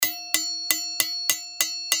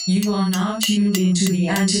You are now tuned into the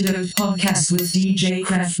Antidote podcast with DJ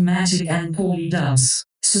Craftmatic and Paulie Dubz.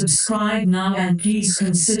 Subscribe now and please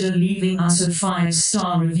consider leaving us a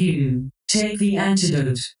 5-star review. Take the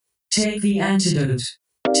antidote. Take the antidote.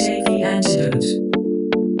 Take the antidote.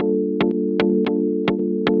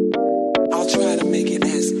 I'll try to make it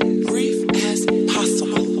as brief as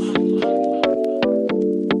possible.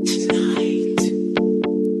 Tonight,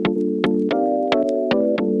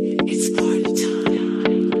 it's party time.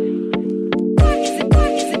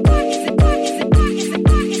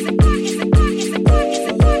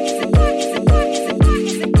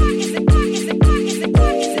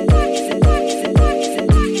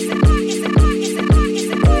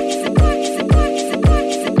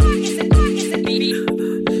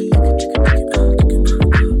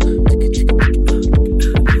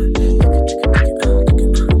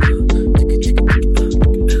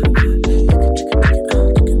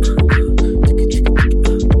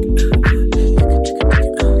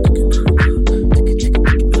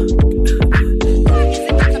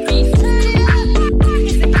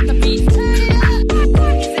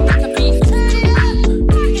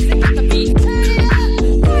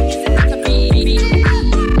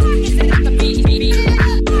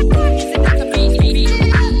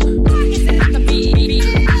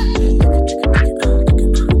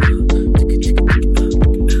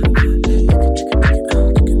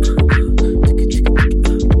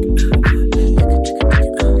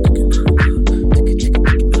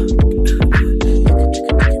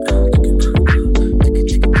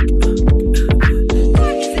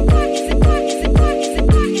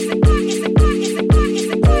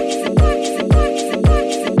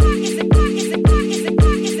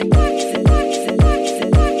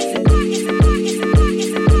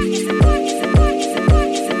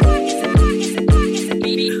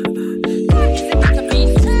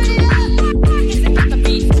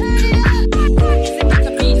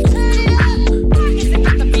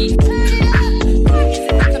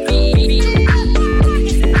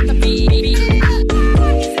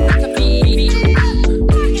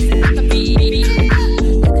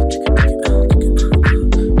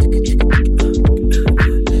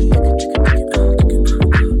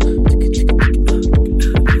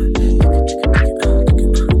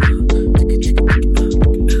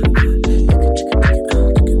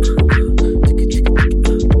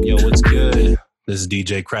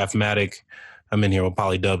 DJ Craftmatic. I'm in here with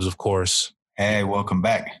Paulie Dubz, of course. Hey, welcome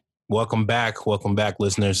back. Welcome back,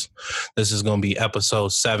 listeners. This is going to be episode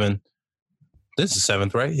 7. This is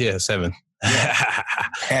 7th, right? Yeah, 7. Yeah.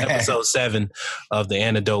 Episode 7 of the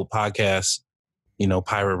Antidote podcast. You know,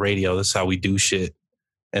 pirate radio. This is how we do shit.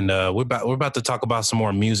 And we're about to talk about some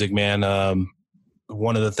more music, man.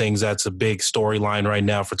 One of the things that's a big storyline right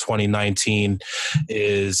now for 2019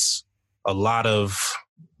 is a lot of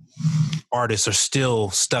artists are still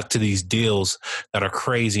stuck to these deals that are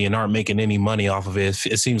crazy and aren't making any money off of it.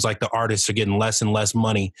 It seems like the artists are getting less and less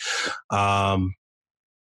money.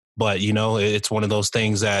 But, you know, it's one of those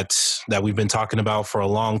things that we've been talking about for a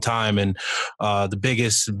long time. And the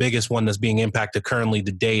biggest one that's being impacted currently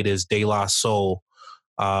to date is De La Soul.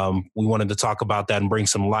 We wanted to talk about that and bring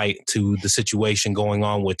some light to the situation going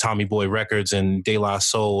on with Tommy Boy Records and De La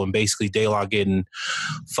Soul, and basically De La getting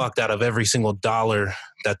fucked out of every single dollar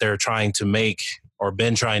that they're trying to make or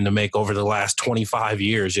been trying to make over the last 25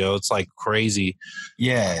 years, yo. It's like crazy.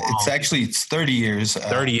 Yeah, it's 30 years.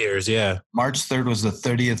 30 years, yeah. March 3rd was the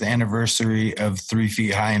 30th anniversary of 3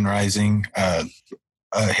 Feet High and Rising, a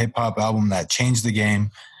hip-hop album that changed the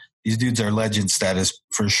game. These dudes are legend status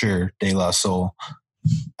for sure, De La Soul.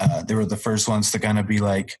 They were the first ones to kind of be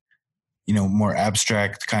like, you know, more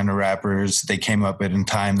abstract kind of rappers. They came up at a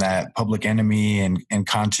time that Public Enemy and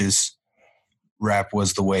conscious rap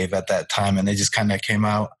was the wave at that time, and they just kind of came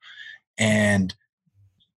out. And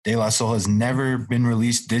De La Soul has never been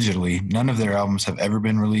released digitally. None of their albums have ever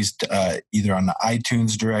been released either on the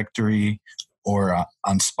iTunes directory or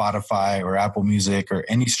on Spotify or Apple Music or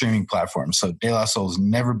any streaming platform. So De La Soul's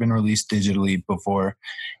never been released digitally before,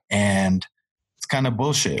 and it's kind of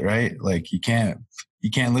bullshit, right? Like you can't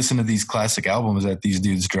listen to these classic albums that these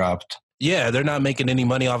dudes dropped. Yeah, they're not making any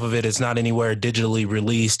money off of it. It's not anywhere digitally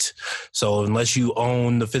released. So unless you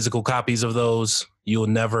own the physical copies of those, you'll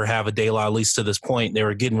never have a De La, at least to this point. They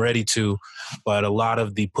were getting ready to, but a lot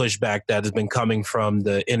of the pushback that has been coming from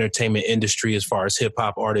the entertainment industry as far as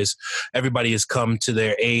hip-hop artists, everybody has come to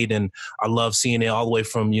their aid, and I love seeing it all the way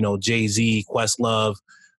from, you know, Jay-Z, Questlove,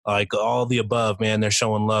 like all the above, man. They're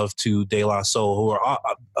showing love to De La Soul, who are,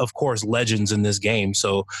 of course, legends in this game.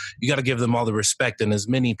 So you got to give them all the respect. And as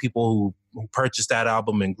many people who purchased that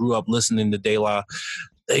album and grew up listening to De La,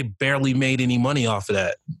 they barely made any money off of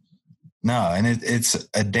that. No, and it's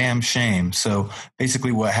a damn shame. So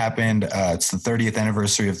basically what happened, it's the 30th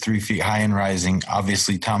anniversary of 3 Feet High and Rising.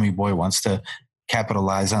 Obviously, Tommy Boy wants to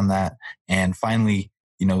capitalize on that and finally,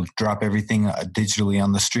 drop everything digitally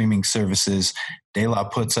on the streaming services. De La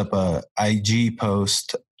puts up a IG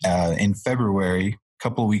post in February, a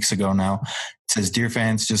couple of weeks ago now. It says, "Dear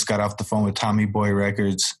fans, just got off the phone with Tommy Boy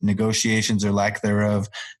Records. Negotiations or lack thereof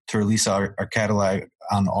to release our catalog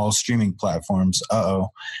on all streaming platforms. Uh-oh."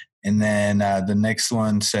 And then the next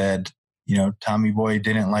one said, Tommy Boy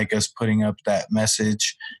didn't like us putting up that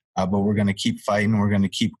message, but we're going to keep fighting. We're going to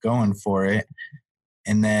keep going for it.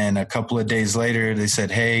 And then a couple of days later, they said,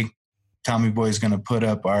 hey, Tommy Boy is going to put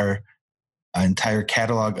up our entire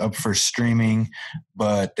catalog up for streaming,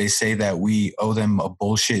 but they say that we owe them a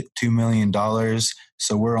bullshit $2 million.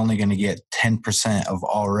 So we're only going to get 10% of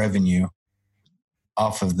all revenue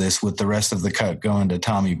off of this, with the rest of the cut going to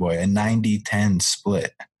Tommy Boy, a 90-10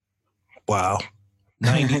 split. Wow.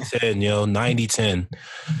 90-10, 90-10.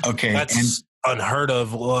 Okay. That's unheard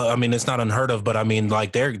of. Well, I mean, it's not unheard of, but I mean,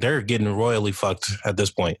 like they're getting royally fucked at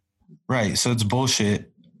this point. Right. So it's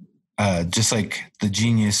bullshit. Just like the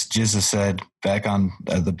genius Jizza said back on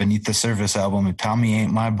the Beneath the Surface album, Tommy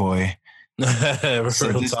ain't my boy.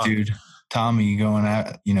 So this dude, Tommy, going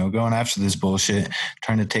after this bullshit,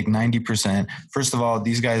 trying to take 90%. First of all,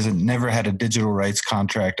 these guys had never had a digital rights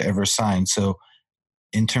contract ever signed. So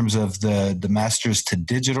in terms of the masters to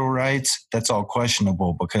digital rights, that's all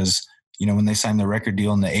questionable because, when they signed the record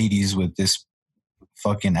deal in the 80s with this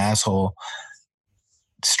fucking asshole,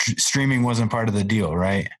 streaming wasn't part of the deal,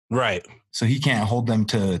 right? Right. So he can't hold them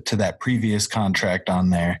to that previous contract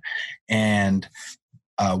on there. And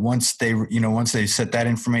once they set that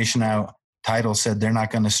information out, Tidal said they're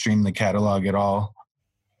not going to stream the catalog at all.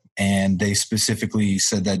 And they specifically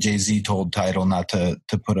said that Jay-Z told Tidal not to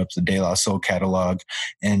put up the De La Soul catalog.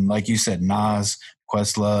 And like you said, Nas,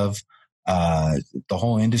 Questlove, the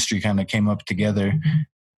whole industry kind of came up together.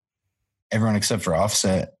 Everyone except for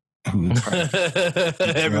Offset, who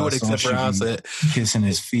everyone except for Offset kissing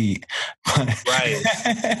his feet. Right.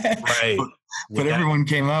 But everyone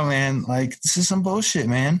came out, man. Like, this is some bullshit,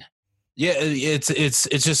 man. Yeah, it's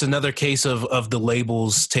just another case of the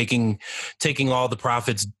labels taking all the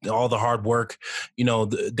profits, all the hard work.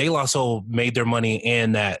 De La Soul made their money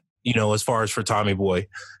and that, as far as for Tommy Boy,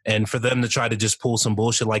 and for them to try to just pull some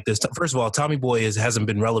bullshit like this. First of all, Tommy Boy hasn't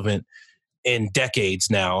been relevant in decades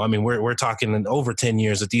now. I mean, we're talking in over 10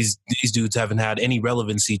 years that these dudes haven't had any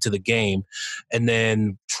relevancy to the game, and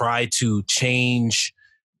then try to change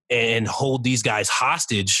and hold these guys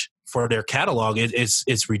hostage for their catalog.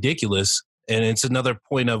 It's ridiculous. And it's another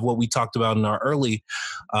point of what we talked about in our early,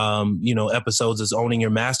 episodes, is owning your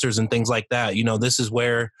masters and things like that. This is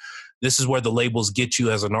where the labels get you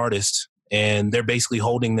as an artist, and they're basically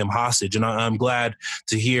holding them hostage. And I'm glad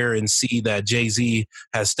to hear and see that Jay-Z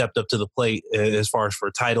has stepped up to the plate as far as for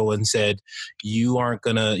Tidal and said, you aren't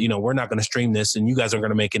gonna, we're not gonna stream this, and you guys aren't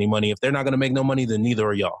gonna make any money. If they're not gonna make no money, then neither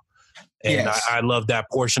are y'all. And yes. I love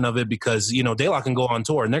that portion of it because, De La can go on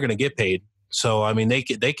tour and they're going to get paid. So, I mean, they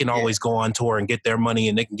can always go on tour and get their money,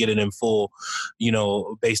 and they can get it in full,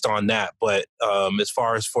 based on that. But as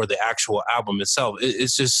far as for the actual album itself,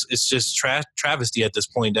 it's just travesty at this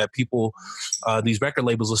point that people, these record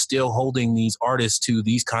labels are still holding these artists to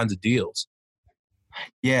these kinds of deals.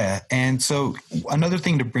 Yeah. And so another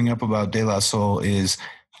thing to bring up about De La Soul is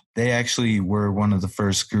they actually were one of the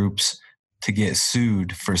first groups to get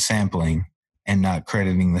sued for sampling and not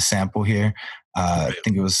crediting the sample here. I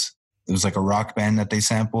think it was like a rock band that they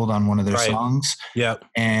sampled on one of their songs. Yeah.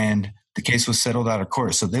 And the case was settled out of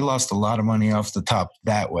court. So they lost a lot of money off the top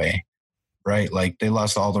that way, right? Like they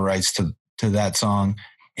lost all the rights to that song.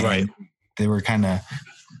 And they were kind of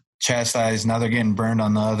chastised. Now they're getting burned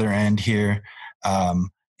on the other end here. And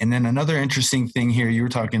then another interesting thing here, you were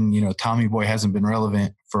talking, Tommy Boy hasn't been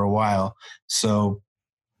relevant for a while. So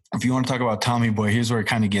if you want to talk about Tommy Boy, here's where it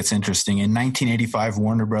kind of gets interesting. In 1985,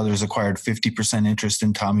 Warner Brothers acquired 50% interest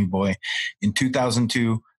in Tommy Boy. In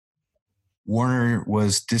 2002, Warner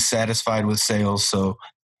was dissatisfied with sales, so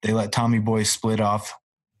they let Tommy Boy split off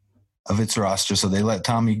of its roster. So they let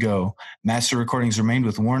Tommy go. Master recordings remained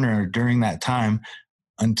with Warner during that time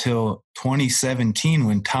until 2017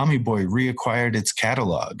 when Tommy Boy reacquired its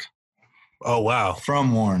catalog. Oh, wow.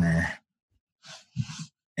 From Warner.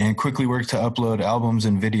 And quickly worked to upload albums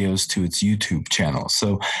and videos to its YouTube channel.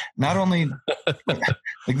 So not only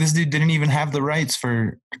like this dude didn't even have the rights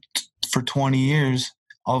for 20 years,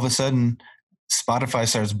 all of a sudden Spotify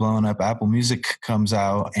starts blowing up, Apple Music comes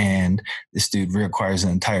out, and this dude reacquires an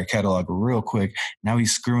entire catalog real quick. Now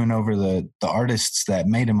he's screwing over the artists that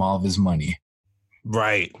made him all of his money.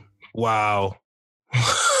 Right. Wow.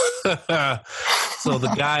 So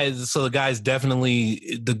the guys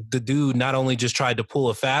definitely, the dude not only just tried to pull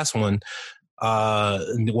a fast one,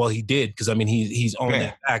 well, he did, because I mean he's on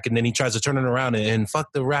that back, and then he tries to turn it around and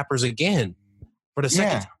fuck the rappers again for the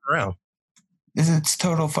second time around. It's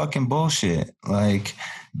total fucking bullshit. Like,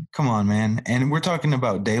 come on, man. And we're talking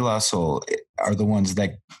about De La Soul are the ones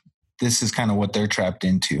that this is kind of what they're trapped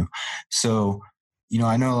into. So, you know,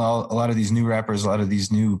 I know a lot of these new rappers, a lot of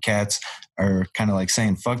these new cats are kind of like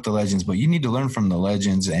saying, fuck the legends, but you need to learn from the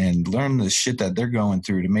legends and learn the shit that they're going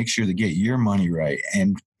through to make sure to get your money right.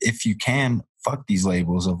 And if you can, fuck these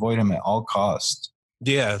labels, avoid them at all costs.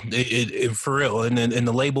 Yeah, it for real. And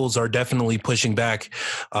the labels are definitely pushing back.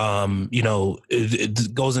 You know,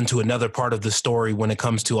 it goes into another part of the story when it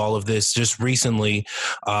comes to all of this. Just recently,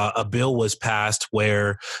 a bill was passed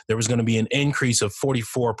where there was going to be an increase of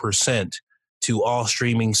 44% to all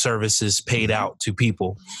streaming services paid out to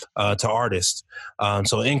people, to artists.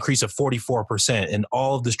 So an increase of 44%, and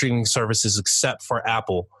all of the streaming services except for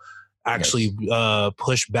Apple actually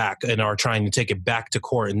push back and are trying to take it back to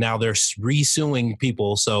court, and now they're resuing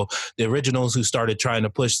people. So the originals who started trying to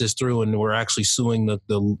push this through and were actually suing the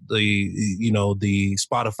you know, the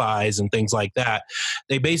Spotify's and things like that,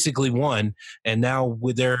 they basically won. And now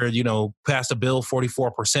with their, you know, passed a bill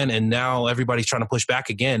 44%, and now everybody's trying to push back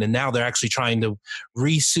again, and now they're actually trying to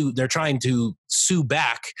they're trying to sue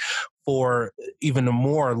back for even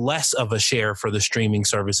more or less of a share for the streaming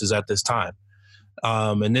services at this time.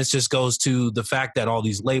 And this just goes to the fact that all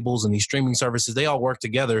these labels and these streaming services, they all work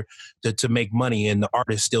together to make money, and the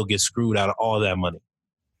artists still get screwed out of all that money.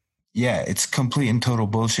 Yeah, it's complete and total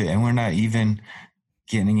bullshit. And we're not even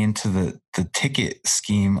getting into the ticket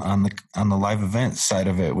scheme on the live event side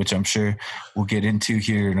of it, which I'm sure we'll get into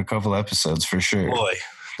here in a couple episodes for sure. Boy,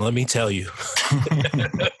 let me tell you.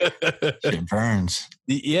 Shit burns.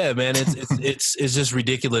 Yeah, man, it's just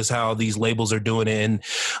ridiculous how these labels are doing it.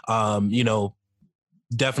 And you know,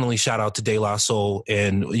 definitely shout out to De La Soul,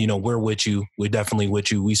 and you know, we're with you. We're definitely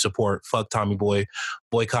with you. We support. Fuck Tommy Boy,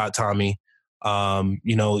 boycott Tommy.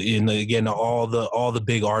 You know, and again, all the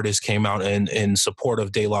big artists came out in support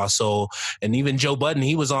of De La Soul, and even Joe Budden,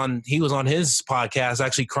 he was on his podcast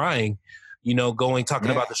actually crying, you know,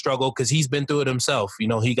 talking about the struggle, because he's been through it himself. You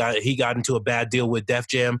know, he got into a bad deal with Def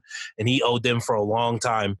Jam, and he owed them for a long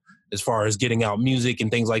time as far as getting out music and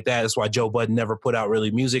things like that. That's why Joe Budden never put out really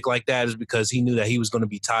music like that, is because he knew that he was going to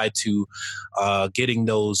be tied to getting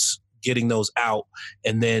those out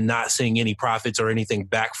and then not seeing any profits or anything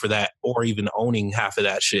back for that, or even owning half of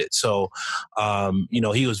that shit. So, you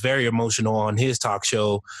know, he was very emotional on his talk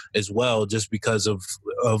show as well, just because of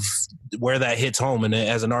where that hits home. And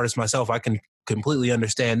as an artist myself, I can completely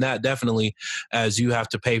understand that, definitely, as you have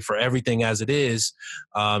to pay for everything as it is,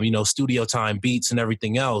 you know, studio time, beats and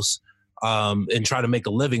everything else, and try to make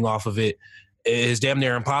a living off of it is damn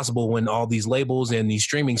near impossible when all these labels and these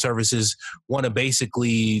streaming services want to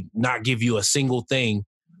basically not give you a single thing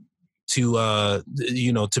to,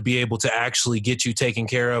 you know, to be able to actually get you taken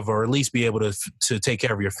care of, or at least be able to take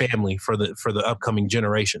care of your family for the upcoming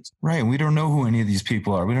generations. Right. We don't know who any of these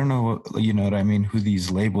people are. We don't know, you know what I mean, who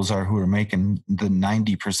these labels are who are making the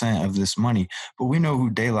 90% of this money, but we know who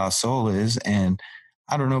De La Soul is. And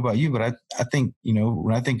I don't know about you, but I think, you know,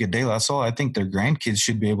 when I think of De La Soul, I think their grandkids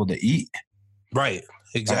should be able to eat. Right.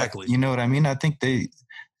 Exactly. You know what I mean? I think they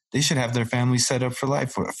should have their family set up for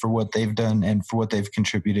life for what they've done and for what they've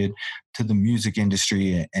contributed to the music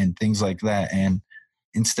industry and things like that. And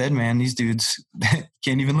instead, man, these dudes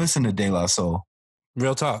can't even listen to De La Soul.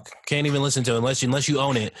 Real talk. Can't even listen to it unless you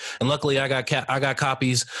own it. And luckily, I got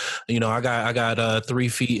copies. You know, I got 3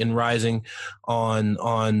 Feet and Rising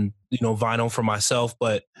on you know, vinyl for myself.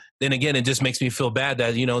 But then again, it just makes me feel bad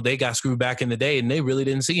that, you know, they got screwed back in the day and they really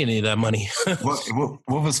didn't see any of that money. What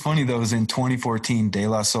was funny though is in 2014, De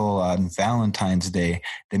La Soul on Valentine's Day,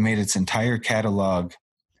 they made its entire catalog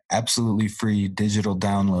absolutely free digital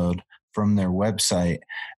download from their website,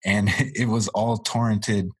 and it was all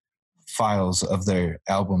torrented files of their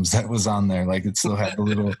albums that was on there. Like, it still had a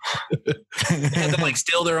little they had to like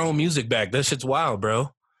steal their own music back. That shit's wild,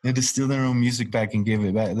 bro. They had to steal their own music back and give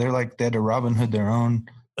it back. They're like, they had to Robin Hood their own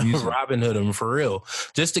Robin Hood him for real,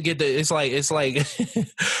 just to get the. It's like,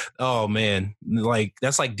 oh man, like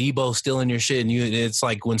that's like Debo stealing your shit, and it's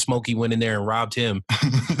like when Smokey went in there and robbed him.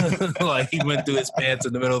 Like he went through his pants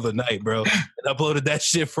in the middle of the night, bro, and uploaded that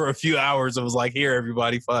shit for a few hours. It was like, here,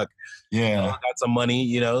 everybody, fuck, I got some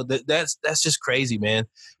money. That's just crazy, man,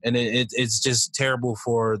 and it's just terrible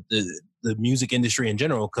for the music industry in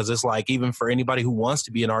general, because it's like, even for anybody who wants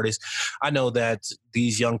to be an artist, I know that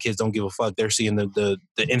these young kids don't give a fuck. They're seeing the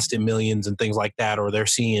instant millions and things like that, or they're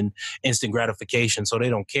seeing instant gratification, so they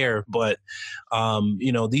don't care. But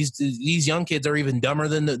these young kids are even dumber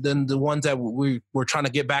than the ones that we're trying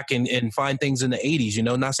to get back and find things in the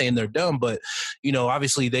 80s. Not saying they're dumb, but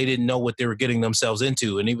obviously they didn't know what they were getting themselves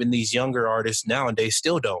into, and even these younger artists nowadays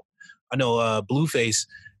still don't. I know Blueface.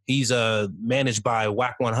 He's managed by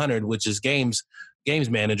Whack 100, which is games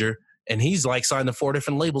manager, and he's like signed to 4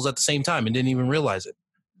 different labels at the same time and didn't even realize it.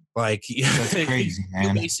 Like, that's crazy,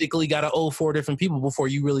 man. You basically got to owe 4 different people before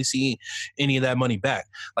you really see any of that money back.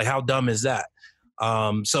 Like, how dumb is that?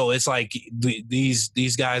 So it's like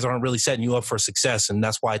these guys aren't really setting you up for success, and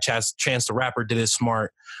that's why Chance the Rapper did it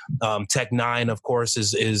smart. Tech 9, of course,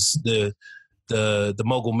 is the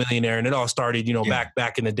mogul millionaire, and it all started,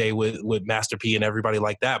 back in the day with Master P and everybody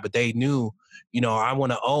like that. But they knew, I'm going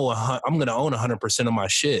to own 100% of my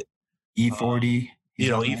shit. E40,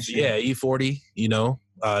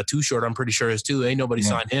 E40, Too Short, I'm pretty sure is too. Ain't nobody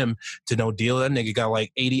signed him to no deal. That nigga got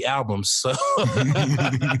like 80 albums. So he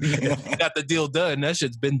got the deal done. That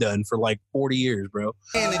shit's been done for like 40 years, bro.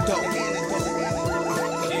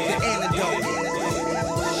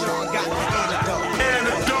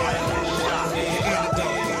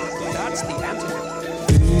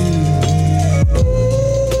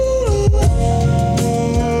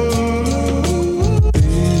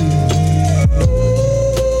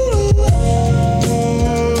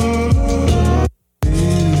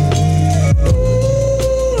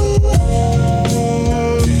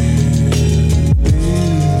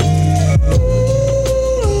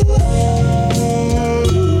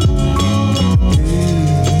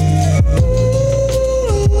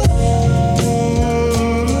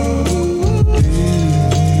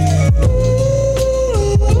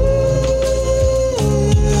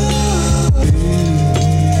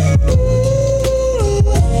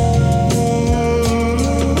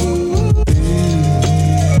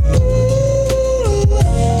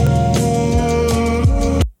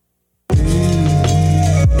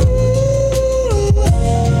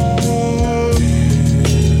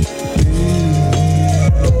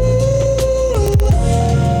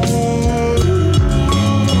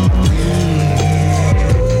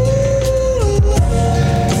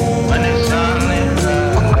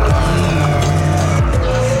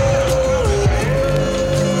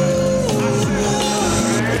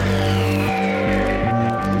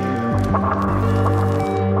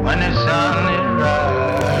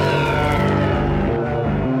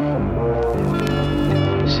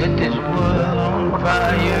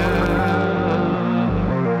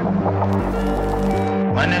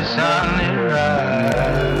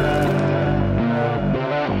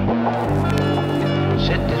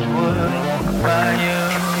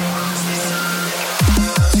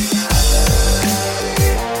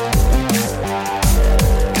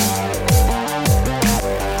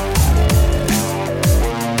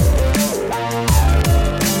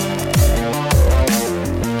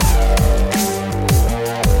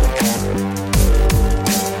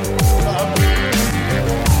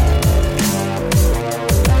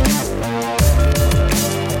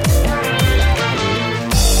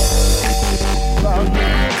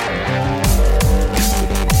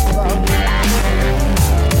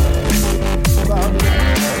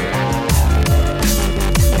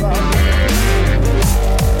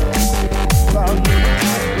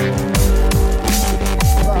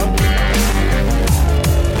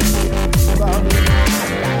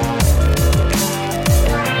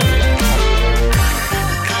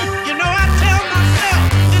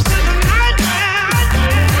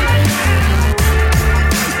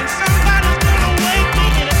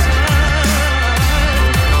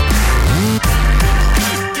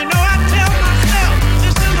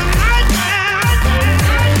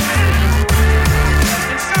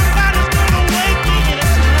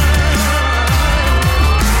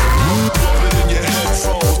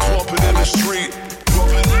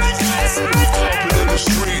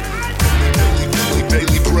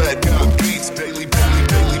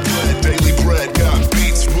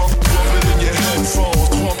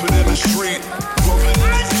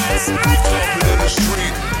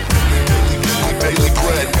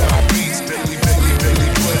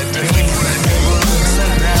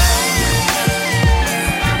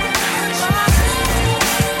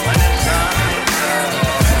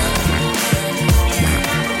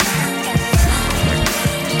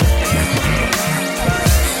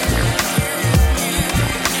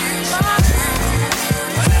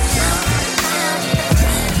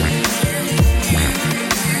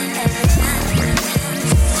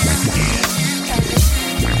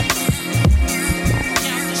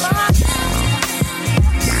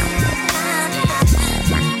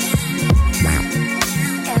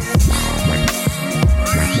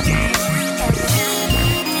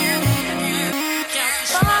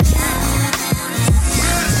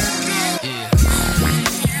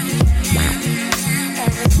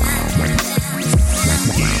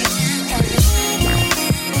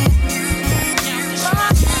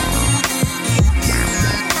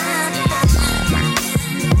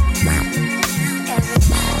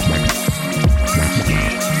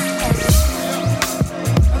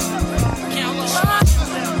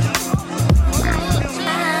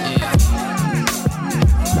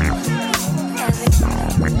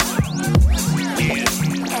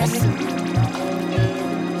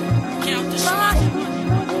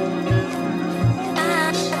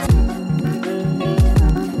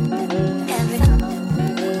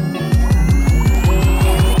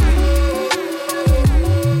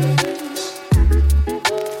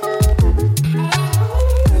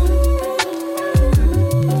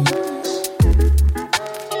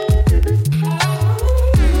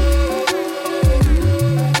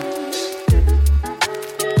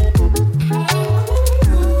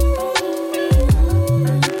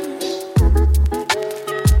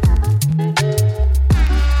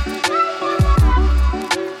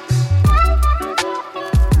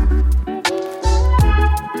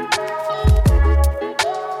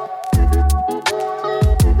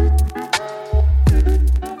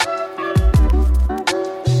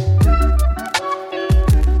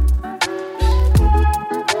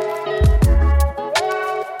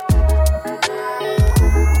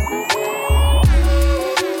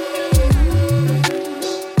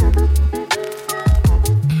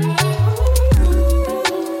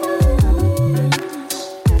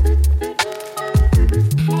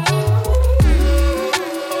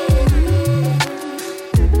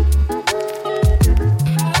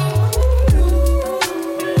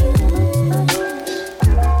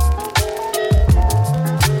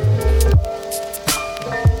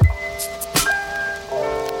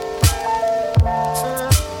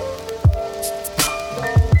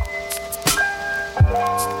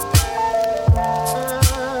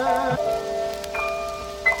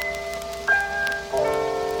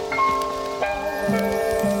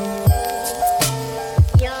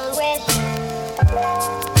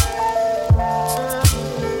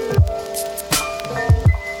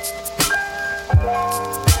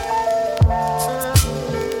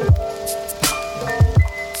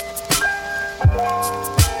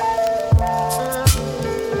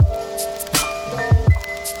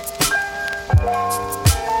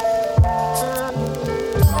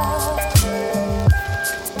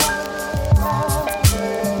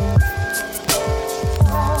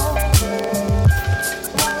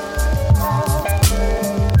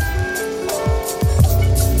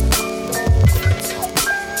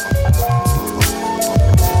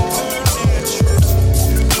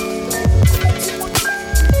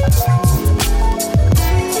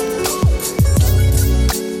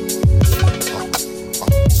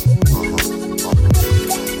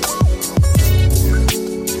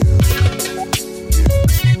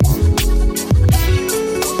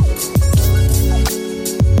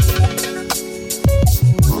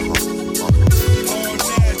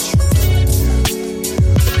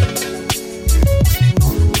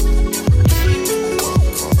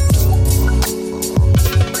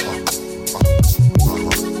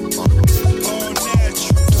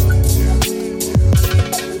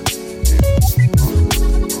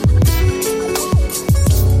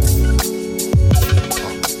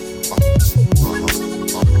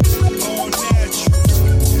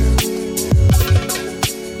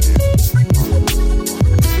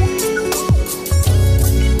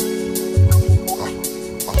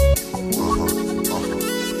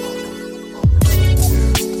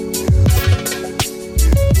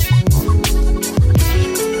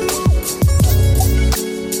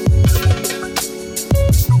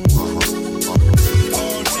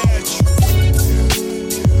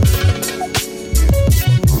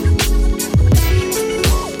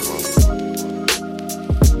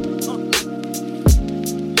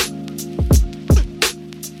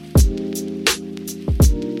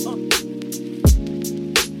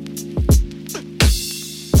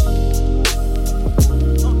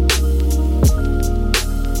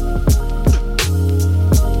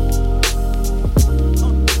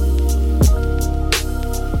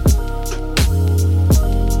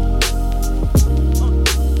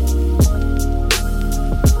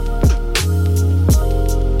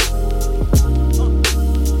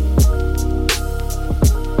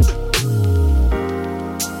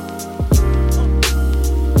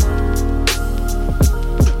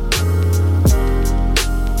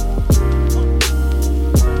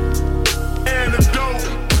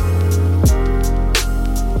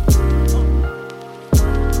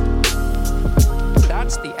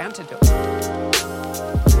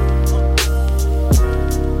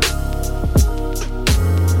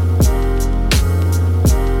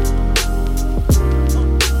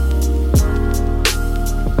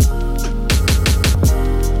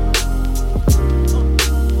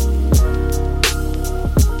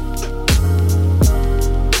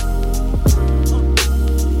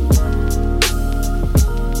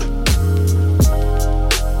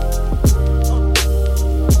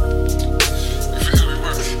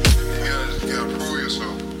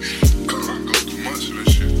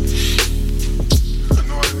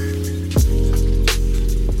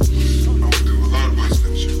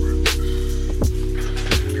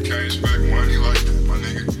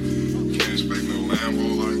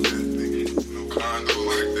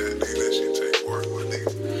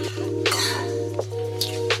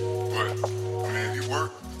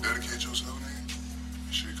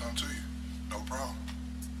 bro.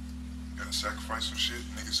 Gotta sacrifice some shit,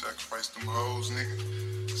 nigga. Sacrifice them hoes,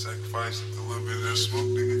 nigga. Sacrifice a little bit of their smoke,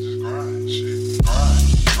 nigga. Just grind, shit. Grind,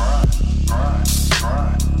 grind,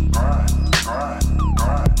 grind, grind,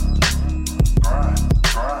 grind, grind, grind,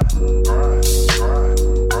 grind, grind, grind, grind, grind, grind,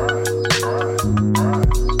 grind.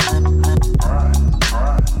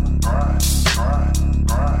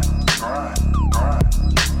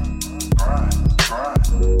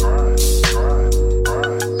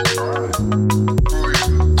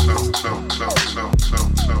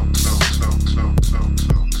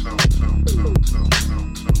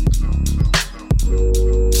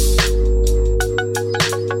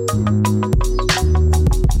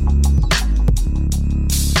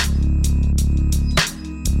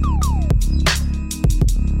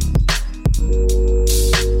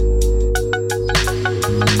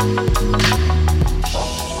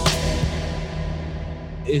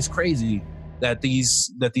 It's crazy that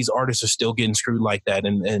these artists are still getting screwed like that,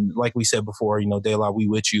 and like we said before, you know, De La, we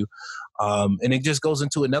with you, and it just goes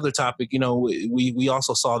into another topic. You know, we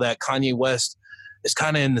also saw that Kanye West is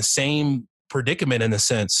kind of in the same predicament in a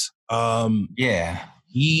sense.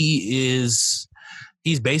 He's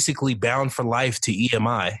basically bound for life to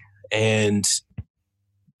EMI, and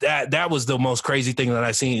that was the most crazy thing that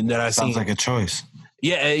I seen. Sounds like a choice.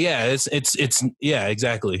 Yeah, it's yeah,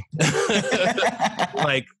 exactly.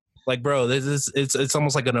 like, bro, it's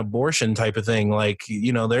almost like an abortion type of thing. Like,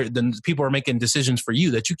 you know, then people are making decisions for you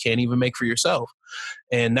that you can't even make for yourself,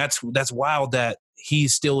 and that's wild that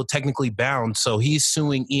he's still technically bound. So he's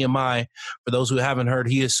suing EMI. For those who haven't heard,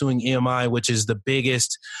 he is suing EMI, which is the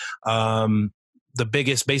biggest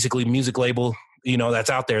basically music label, you know, that's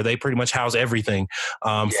out there. They pretty much house everything,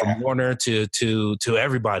 from Warner to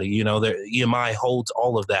everybody. You know, their EMI holds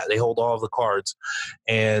all of that. They hold all of the cards,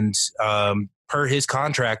 and per his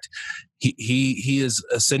contract, he is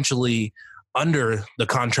essentially under the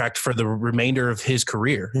contract for the remainder of his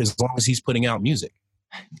career, as long as he's putting out music.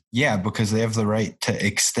 Yeah, because they have the right to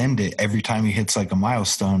extend it every time he hits like a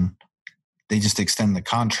milestone. They just extend the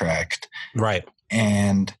contract, right?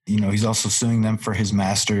 And you know, he's also suing them for his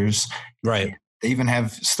masters, right? They even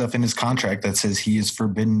have stuff in his contract that says he is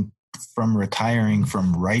forbidden from retiring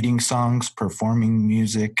from writing songs, performing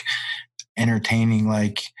music, entertaining.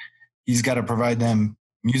 Like, he's got to provide them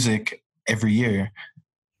music every year,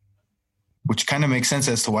 which kind of makes sense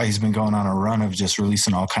as to why he's been going on a run of just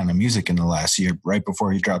releasing all kind of music in the last year, right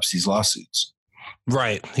before he drops these lawsuits.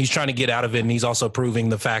 Right. He's trying to get out of it. And he's also proving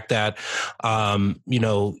the fact that, you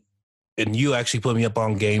know, and you actually put me up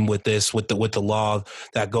on game with this, with the law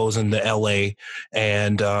that goes into LA.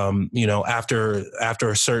 And, you know, after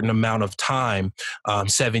a certain amount of time,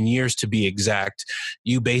 7 years to be exact,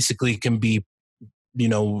 you basically can be, you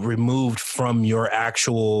know, removed from your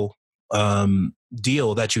actual,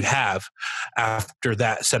 deal that you have after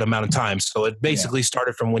that set amount of time. So it basically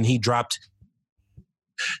started from when he dropped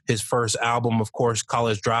his first album, of course,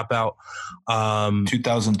 College Dropout,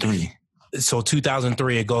 2003. So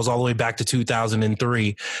 2003, it goes all the way back to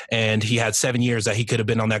 2003. And he had 7 years that he could have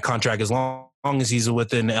been on that contract, as long as he's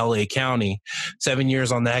within LA County. 7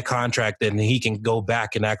 years on that contract, then he can go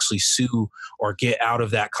back and actually sue or get out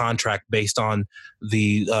of that contract based on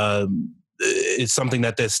the, it's something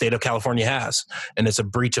that the state of California has. And it's a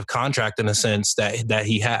breach of contract in a sense that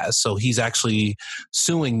he has. So he's actually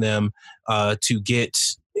suing them to get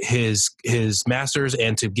his masters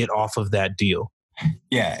and to get off of that deal.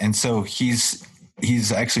 Yeah, and so he's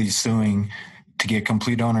actually suing to get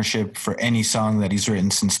complete ownership for any song that he's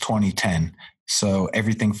written since 2010. So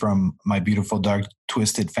everything from My Beautiful Dark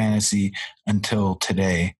Twisted Fantasy until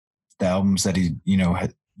today, the albums that he, you know,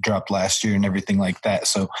 had dropped last year and everything like that.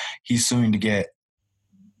 So he's suing to get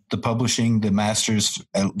the publishing, the masters,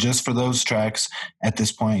 just for those tracks. At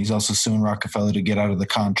this point, he's also suing Rockefeller to get out of the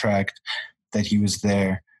contract that he was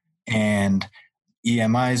there. And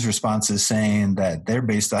EMI's response is saying that they're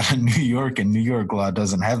based out of New York, and New York law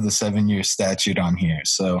doesn't have the 7-year statute on here.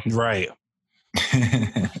 So right.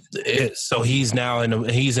 So he's now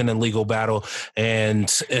he's in a legal battle, and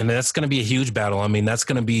that's going to be a huge battle. I mean, that's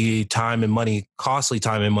going to be time and money, costly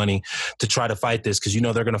time and money to try to fight this, because you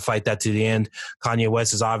know they're going to fight that to the end. Kanye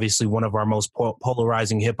West is obviously one of our most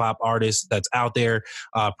polarizing hip hop artists that's out there,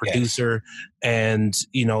 producer, and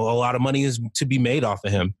you know a lot of money is to be made off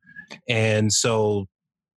of him. And so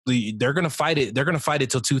they're going to fight it. They're going to fight it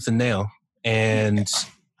till tooth and nail, and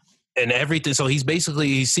everything. So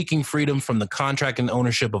he's seeking freedom from the contract and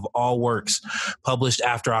ownership of all works published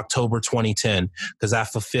after October 2010, because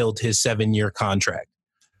that fulfilled his 7-year contract.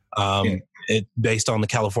 It based on the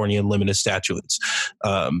California limited statutes.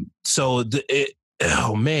 Oh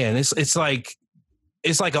man, it's like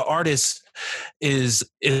it's like an artist is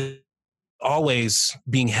always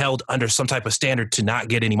being held under some type of standard to not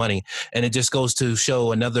get any money. And it just goes to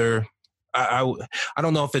show another, I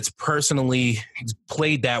don't know if it's personally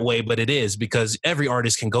played that way, but it is, because every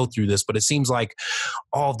artist can go through this, but it seems like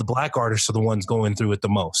all of the black artists are the ones going through it the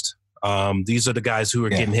most. These are the guys who are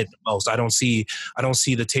getting hit the most. I don't see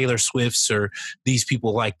the Taylor Swifts or these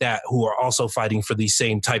people like that who are also fighting for these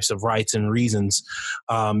same types of rights and reasons.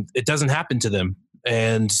 It doesn't happen to them.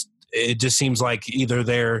 And it just seems like either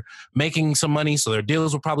they're making some money, so their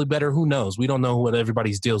deals were probably better. Who knows? We don't know what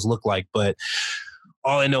everybody's deals look like, but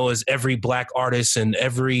all I know is every black artist and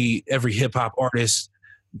every hip hop artist,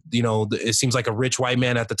 you know, it seems like a rich white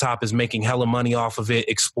man at the top is making hella money off of it,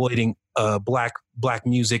 exploiting black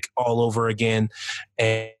music all over again.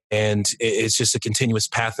 And it's just a continuous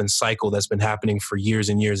path and cycle that's been happening for years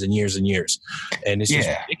and years and years and years. And it's just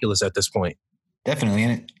ridiculous at this point.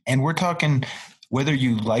 Definitely. And we're talking, whether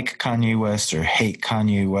you like Kanye West or hate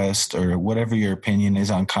Kanye West or whatever your opinion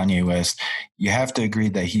is on Kanye West, you have to agree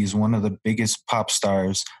that he's one of the biggest pop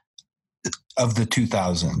stars of the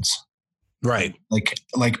 2000s. Right.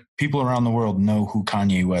 Like people around the world know who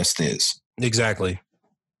Kanye West is. Exactly.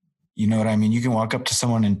 You know what I mean? You can walk up to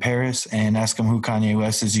someone in Paris and ask them who Kanye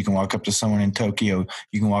West is. You can walk up to someone in Tokyo.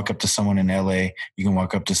 You can walk up to someone in LA. You can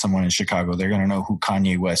walk up to someone in Chicago. They're going to know who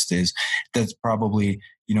Kanye West is. That's probably,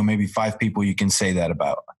 you know, maybe 5 people you can say that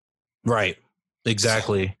about. Right.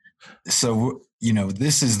 Exactly. So you know,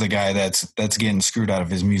 this is the guy that's getting screwed out of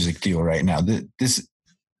his music deal right now. This,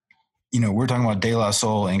 you know, we're talking about De La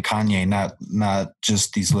Soul and Kanye, not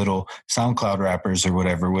just these little SoundCloud rappers or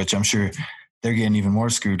whatever, which I'm sure they're getting even more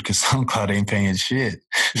screwed because SoundCloud ain't paying shit.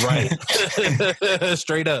 Right.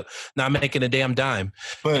 Straight up. Not making a damn dime.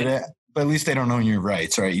 But at least they don't own your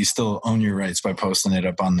rights, right? You still own your rights by posting it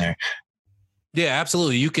up on there. Yeah,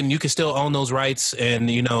 absolutely. You can still own those rights, and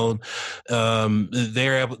you know,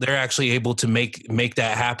 they're actually able to make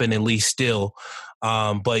that happen at least still.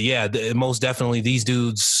 But yeah, most definitely, these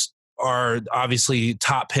dudes are obviously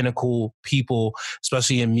top pinnacle people,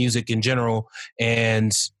 especially in music in general,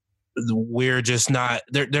 and we're just not.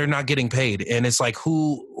 They're not getting paid, and it's like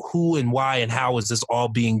who and why and how is this all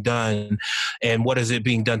being done, and what is it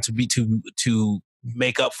being done to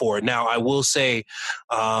make up for it. Now, I will say,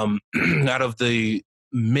 out of the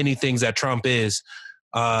many things that Trump is,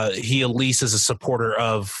 he at least is a supporter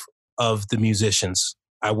of the musicians.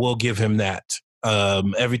 I will give him that.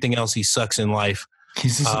 Everything else, he sucks in life.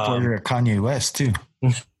 He's a supporter of Kanye West too.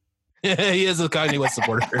 He is a Kanye West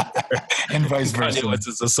supporter. And vice versa. Kanye West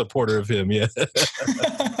is a supporter of him, yeah.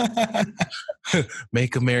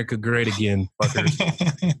 Make America great again, fuckers.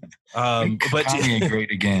 Make Kanye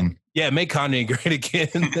great again. Yeah, make Kanye great again.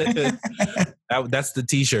 That's the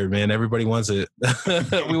T-shirt, man. Everybody wants it.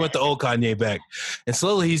 We want the old Kanye back, and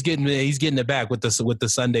slowly he's getting it back with the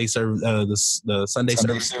Sunday the Sunday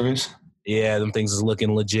service. Yeah, them things is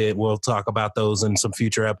looking legit. We'll talk about those in some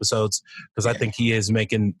future episodes because I think he's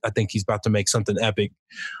about to make something epic.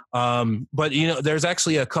 But you know, there's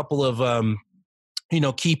actually a couple of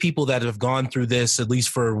key people that have gone through this, at least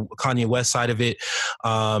for Kanye West side of it.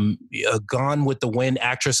 Gone with the Wind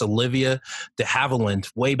actress Olivia de Havilland,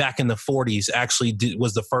 way back in the 40s, actually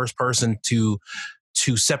was the first person to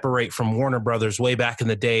separate from Warner Brothers way back in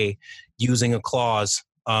the day using a clause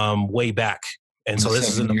way back. And so this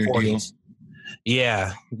is in the 40s.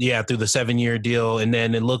 Yeah, through the 7-year deal. And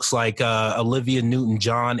then it looks like Olivia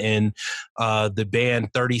Newton-John and the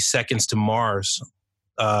band 30 Seconds to Mars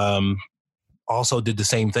also did the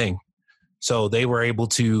same thing. So they were able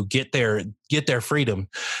to get their freedom.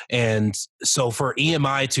 And so for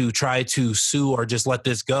EMI to try to sue or just let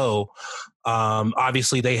this go,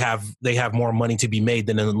 obviously they have more money to be made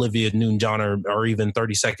than Olivia Newton-John or even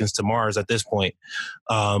 30 Seconds to Mars at this point.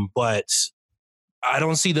 But I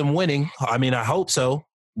don't see them winning. I mean, I hope so.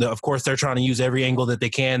 Of course, they're trying to use every angle that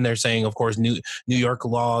they can. They're saying, of course, New York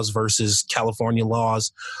laws versus California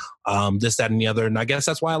laws, this, that, and the other. And I guess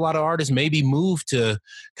that's why a lot of artists maybe move to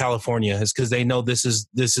California, is because they know this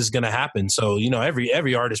is going to happen. So, you know,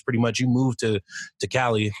 every artist pretty much, you move to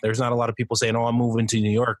Cali. There's not a lot of people saying, "Oh, I'm moving to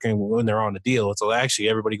New York," and when they're on the deal. So actually,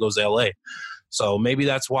 everybody goes to LA. So maybe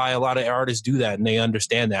that's why a lot of artists do that, and they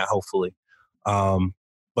understand that, hopefully.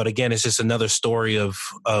 But again, it's just another story of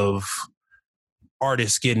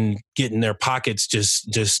artists getting their pockets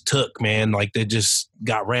just took, man. Like they just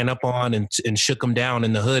got ran up on and shook them down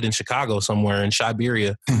in the hood in Chicago somewhere in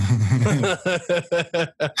Siberia.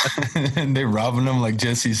 And they're robbing them like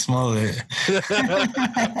Jesse Smollett.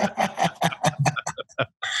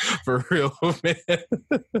 For real, man.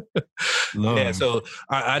 Yeah, so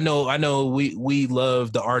I know we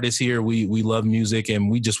love the artists here. We love music, and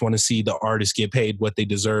we just want to see the artists get paid what they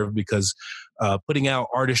deserve, because putting out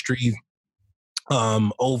artistry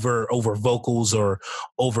over vocals or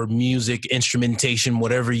over music instrumentation,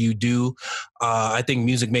 whatever you do, I think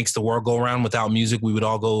music makes the world go around. Without music, we would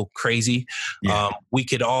all go crazy. Yeah. We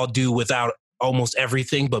could all do without almost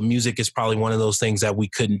everything, but music is probably one of those things that we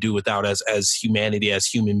couldn't do without as humanity, as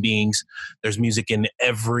human beings. There's music in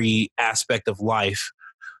every aspect of life.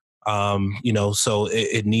 So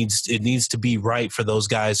it needs to be right for those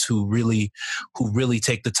guys who really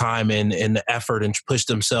take the time and the effort and push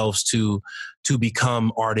themselves to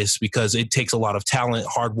become artists, because it takes a lot of talent,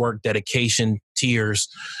 hard work, dedication, tears,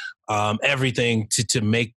 everything to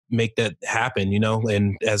make that happen,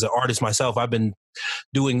 And as an artist myself, I've been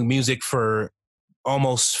doing music for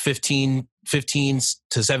almost 15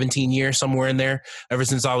 to 17 years, somewhere in there. Ever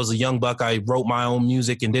since I was a young buck, I wrote my own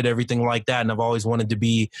music and did everything like that. And I've always wanted to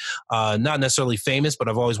be not necessarily famous, but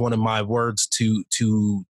I've always wanted my words to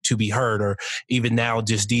be heard. Or even now,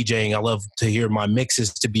 just DJing, I love to hear my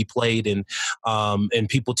mixes to be played and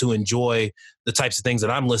people to enjoy the types of things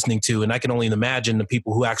that I'm listening to. And I can only imagine the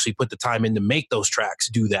people who actually put the time in to make those tracks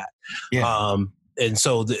do that. Yeah. And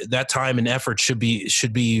so that time and effort should be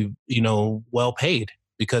well paid,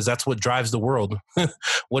 because that's what drives the world.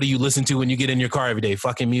 What do you listen to when you get in your car every day?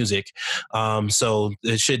 Fucking music. So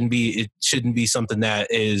it shouldn't be something that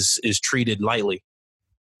is treated lightly.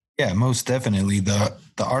 Yeah, most definitely. The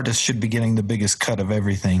artist should be getting the biggest cut of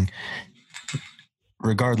everything,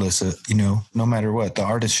 regardless of, no matter what. The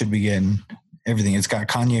artist should be getting everything. It's got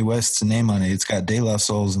Kanye West's name on it. It's got De La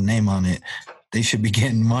Soul's name on it. They should be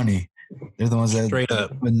getting money. They're the ones that are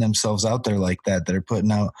putting themselves out there like that are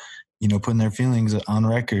putting out, putting their feelings on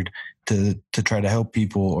record to try to help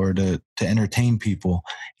people or to entertain people.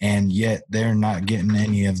 And yet they're not getting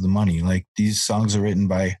any of the money. Like, these songs are written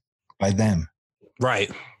by them.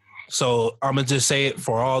 Right. So I'm going to just say it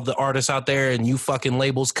for all the artists out there and you fucking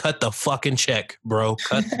labels, cut the fucking check, bro.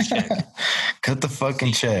 Cut the check. Cut the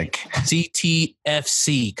fucking check.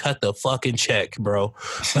 CTFC, cut the fucking check, bro.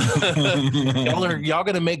 y'all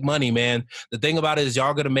going to make money, man. The thing about it is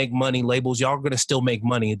y'all going to make money. Labels, y'all going to still make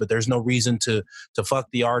money, but there's no reason to fuck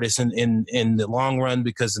the artists in the long run,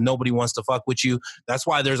 because nobody wants to fuck with you. That's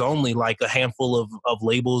why there's only like a handful of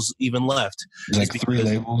labels even left. There's like 3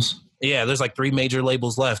 labels. Yeah, there's like 3 major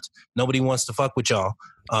labels left. Nobody wants to fuck with y'all.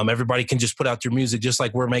 Everybody can just put out your music, just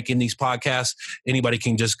like we're making these podcasts. Anybody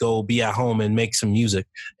can just go be at home and make some music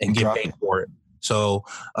and get paid for it. So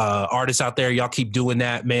artists out there, y'all keep doing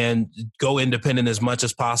that, man. Go independent as much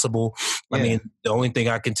as possible. Yeah. I mean, the only thing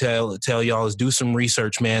I can tell y'all is do some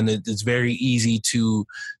research, man. It's very easy to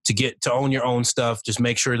own your own stuff. Just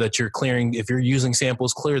make sure that you're clearing. If you're using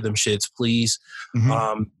samples, clear them shits, please.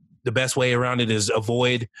 Mm-hmm. The best way around it is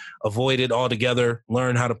avoid it altogether.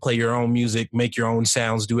 Learn how to play your own music, make your own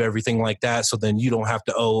sounds, do everything like that. So then you don't have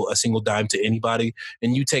to owe a single dime to anybody,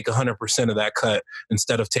 and you take 100% of that cut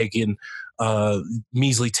instead of taking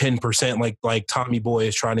measly 10% like Tommy Boy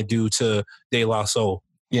is trying to do to De La Soul.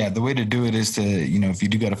 Yeah, the way to do it is to, if you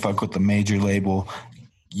do got to fuck with the major label,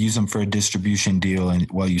 use them for a distribution deal, and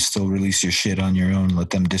while you still release your shit on your own,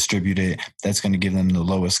 let them distribute it. That's going to give them the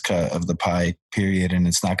lowest cut of the pie, period, and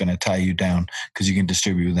it's not going to tie you down because you can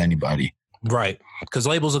distribute with anybody. Right. Because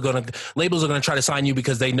labels are gonna try to sign you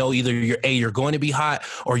because they know either you're going to be hot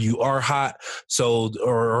or you are hot. So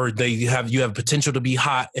or you have potential to be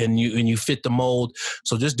hot and you fit the mold.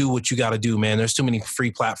 So just do what you got to do, man. There's too many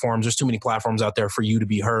free platforms. There's too many platforms out there for you to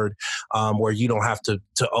be heard, where you don't have to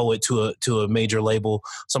owe it to a major label.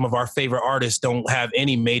 Some of our favorite artists don't have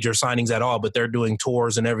any major signings at all, but they're doing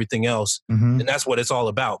tours and everything else. Mm-hmm. And that's what it's all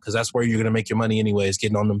about, because that's where you're gonna make your money anyways,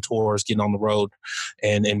 getting on them tours, getting on the road,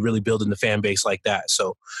 and really building the fan base like that.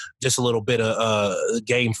 So just a little bit of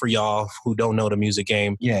game for y'all who don't know the music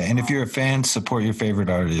game. Yeah, and if you're a fan, support your favorite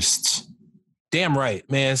artists. Damn right,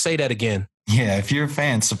 man. Say that again. Yeah, if you're a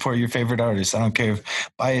fan, support your favorite artists. I don't care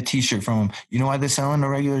buy a t-shirt from them. You know why they're selling a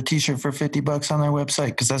regular t-shirt for $50 on their website?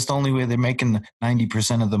 Because that's the only way they're making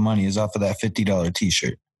 90% of the money is off of that $50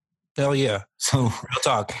 t-shirt. Hell yeah. So real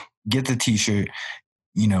talk. Get the t-shirt,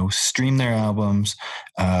 stream their albums,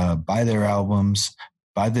 buy their albums,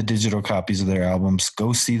 Buy the digital copies of their albums.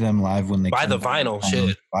 Go see them live when they Buy the vinyl,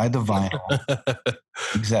 shit. Buy the vinyl.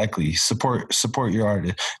 Exactly. Support your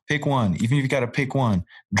artist. Pick one. Even if you got to pick one,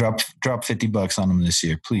 drop $50 on them this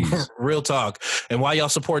year, please. Real talk. And while y'all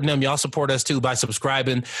supporting them, y'all support us too by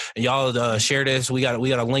subscribing. And y'all share this. We got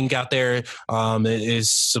a link out there. It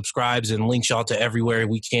is subscribes and links y'all to everywhere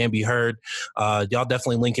we can be heard. Y'all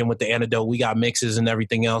definitely link in with the Antidote. We got mixes and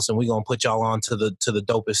everything else, and we're gonna put y'all on to the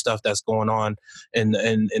dopest stuff that's going on in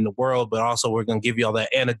the world. But also we're gonna give y'all that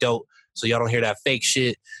antidote so y'all don't hear that fake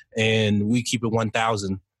shit, and we keep it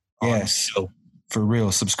 1,000. Yes, for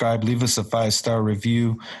real. Subscribe. Leave us a 5-star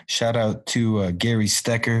review. Shout out to Gary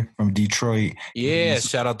Stecker from Detroit. Yeah,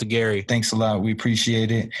 shout out to Gary. Thanks a lot. We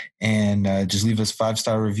appreciate it. And just leave us a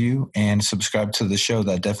 5-star review and subscribe to the show.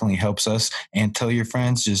 That definitely helps us. And tell your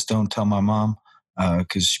friends. Just don't tell my mom,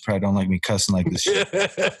 because she probably don't like me cussing like this shit.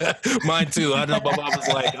 Mine too. I know my mom was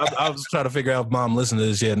like, I was trying to figure out if mom listened to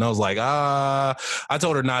this shit, and I was like, I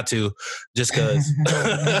told her not to, just because.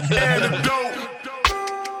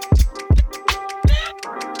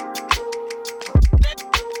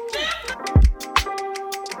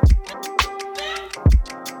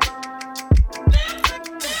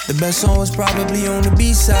 The best song was probably on the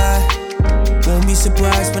B-side. Won't be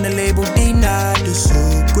surprised when the label denied. It's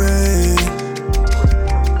so great.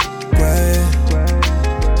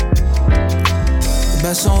 The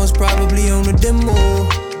best song was probably on the demo,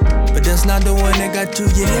 but that's not the one that got to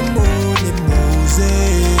your limousine.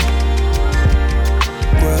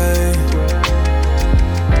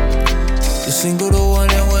 The single, the one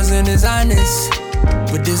that wasn't as honest,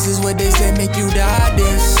 but this is what they say make you the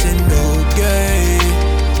hottest. And okay.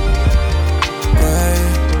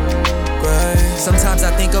 Sometimes I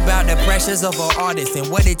think about the pressures of an artist and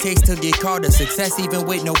what it takes to get caught a success even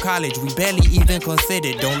with no college. We barely even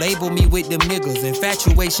considered. Don't label me with them niggas.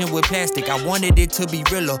 Infatuation with plastic, I wanted it to be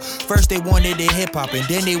realer. First they wanted it hip-hop, and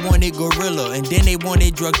then they wanted gorilla, and then they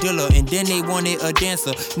wanted drug dealer, and then they wanted a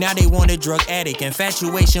dancer. Now they want a drug addict.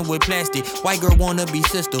 Infatuation with plastic. White girl wanna be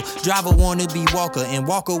sister, driver wanna be Walker, and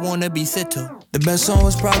Walker wanna be sitter. The best song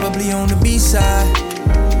was probably on the B-side.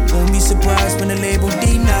 Won't be surprised when the label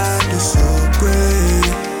denied. It's so great.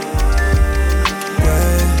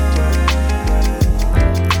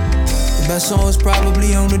 The best song was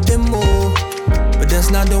probably on the demo, but that's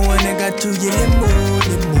not the one that got to your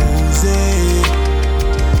limousine.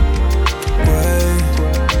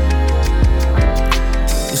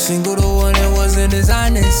 The single, the one that wasn't as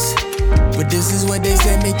honest, but this is what they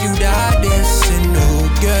say make you the hottest. And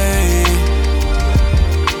okay.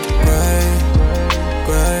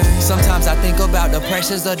 Sometimes I think about the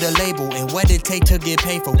pressures of the label and what it take to get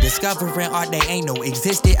paid for. Discovering art that ain't no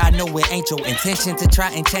existed, I know it ain't your intention to try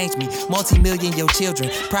and change me. Multi-million your children,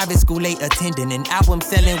 private school late attending, an album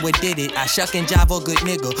selling what did it. I shuck and jive a good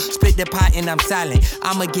nigga, split the pot and I'm silent.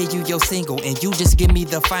 I'ma give you your single and you just give me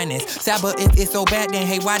the finance. Saba, if it's so bad then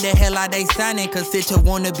hey, why the hell are they signing? Cause Sitter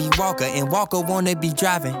wanna be Walker and Walker wanna be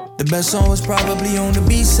driving. The best song was probably on the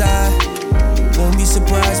B-side. Won't be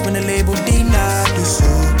surprised when the label denied. It's so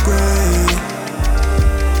great.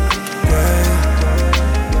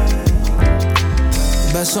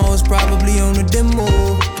 The best song was probably on the demo,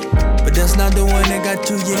 but that's not the one that got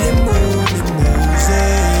to your limousine.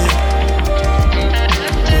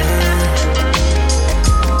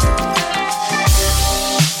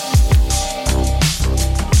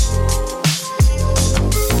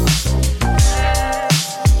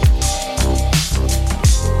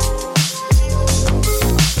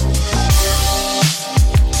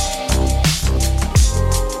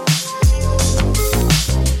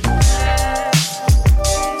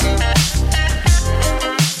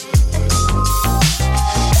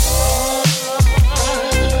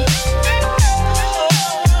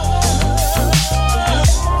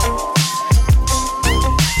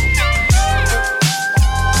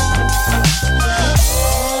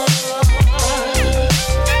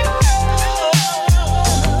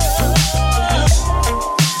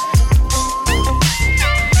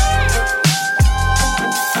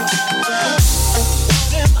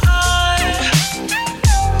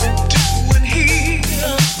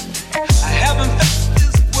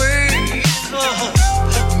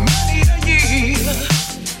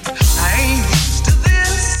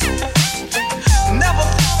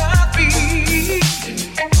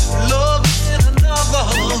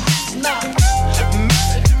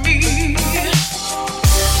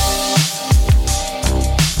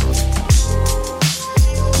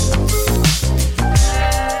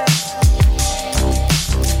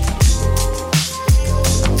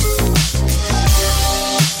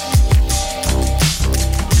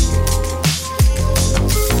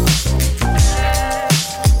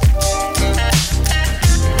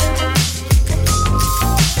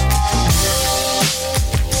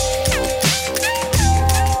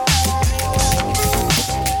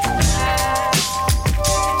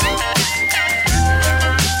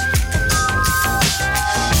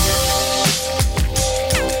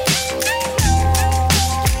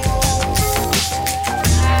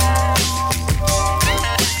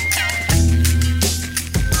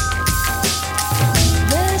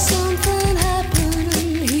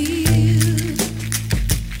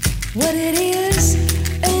 What it is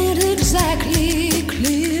ain't exactly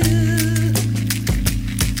clear.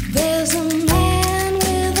 There's a man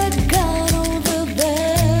with a gun over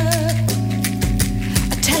there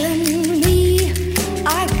telling me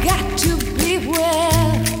I got to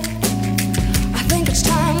beware. I think it's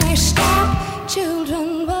time we stop.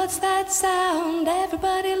 Children, what's that sound?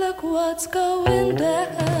 Everybody look what's going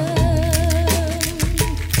down.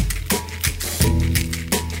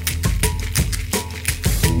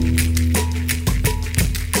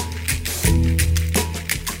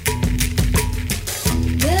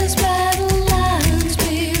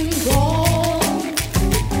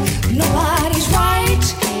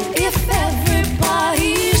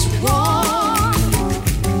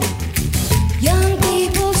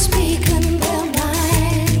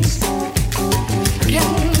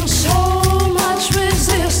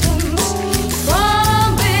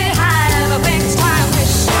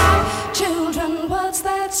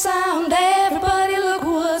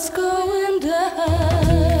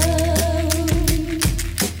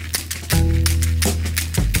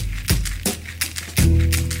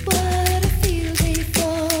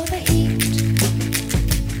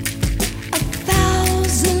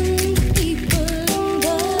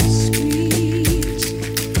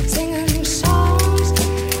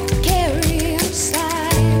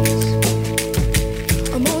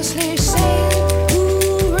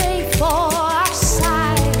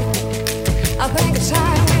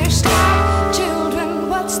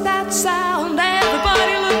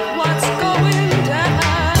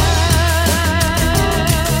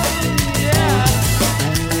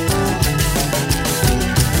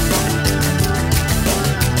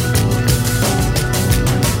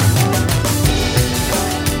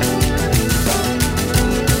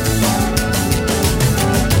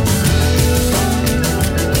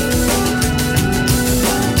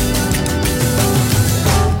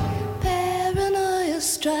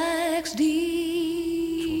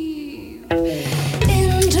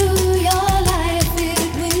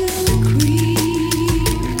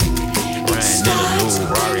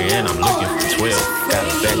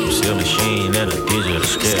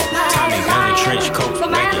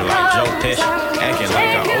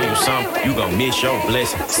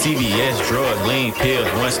 CVS, drugs, lean pills,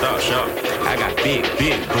 one-stop shop. I got big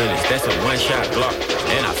bullets, that's a one-shot Glock.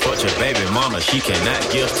 And I fucked your baby mama, she cannot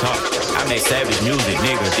give talk. I make savage music,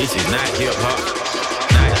 nigga, this is not hip-hop.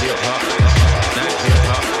 Not hip-hop, not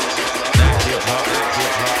hip-hop, not hip-hop, not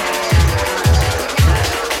hip-hop.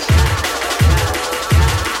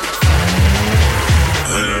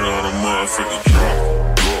 Laying on a motherfucking drop.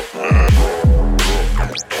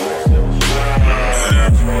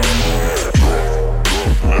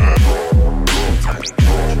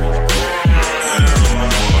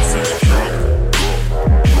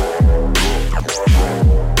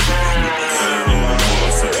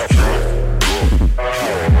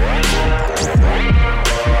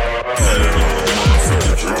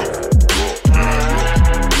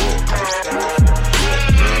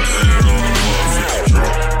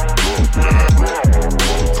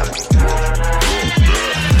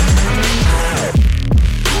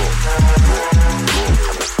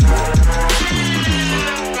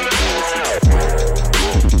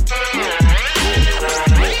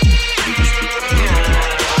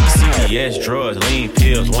 Drugs, lean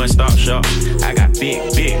pills, one-stop shop. I got big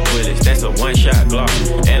bullets, that's a one-shot Glock.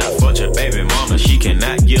 And I fucked your baby mama, she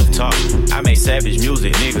cannot give talk. I make savage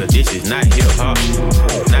music, nigga, this is not hip-hop.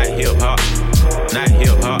 Not hip-hop, not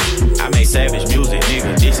hip-hop. I make savage music,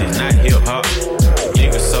 nigga, this is not hip-hop.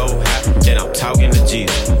 Nigga so hot, that I'm talking to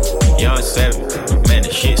Jesus. Young savage, man,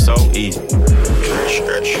 the shit so easy.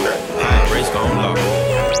 High risk on lock.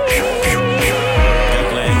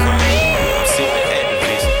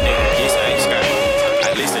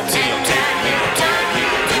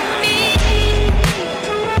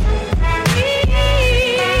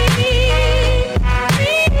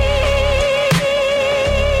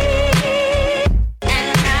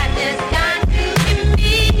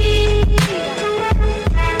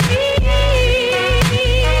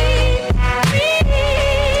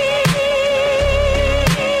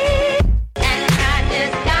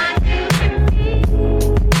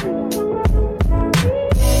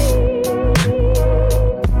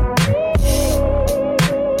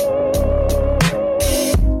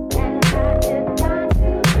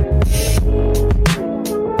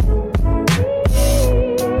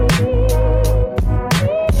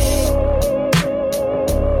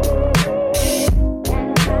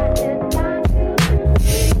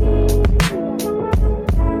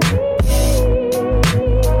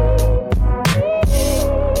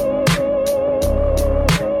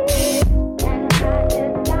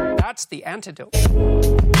 That's the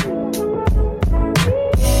antidote.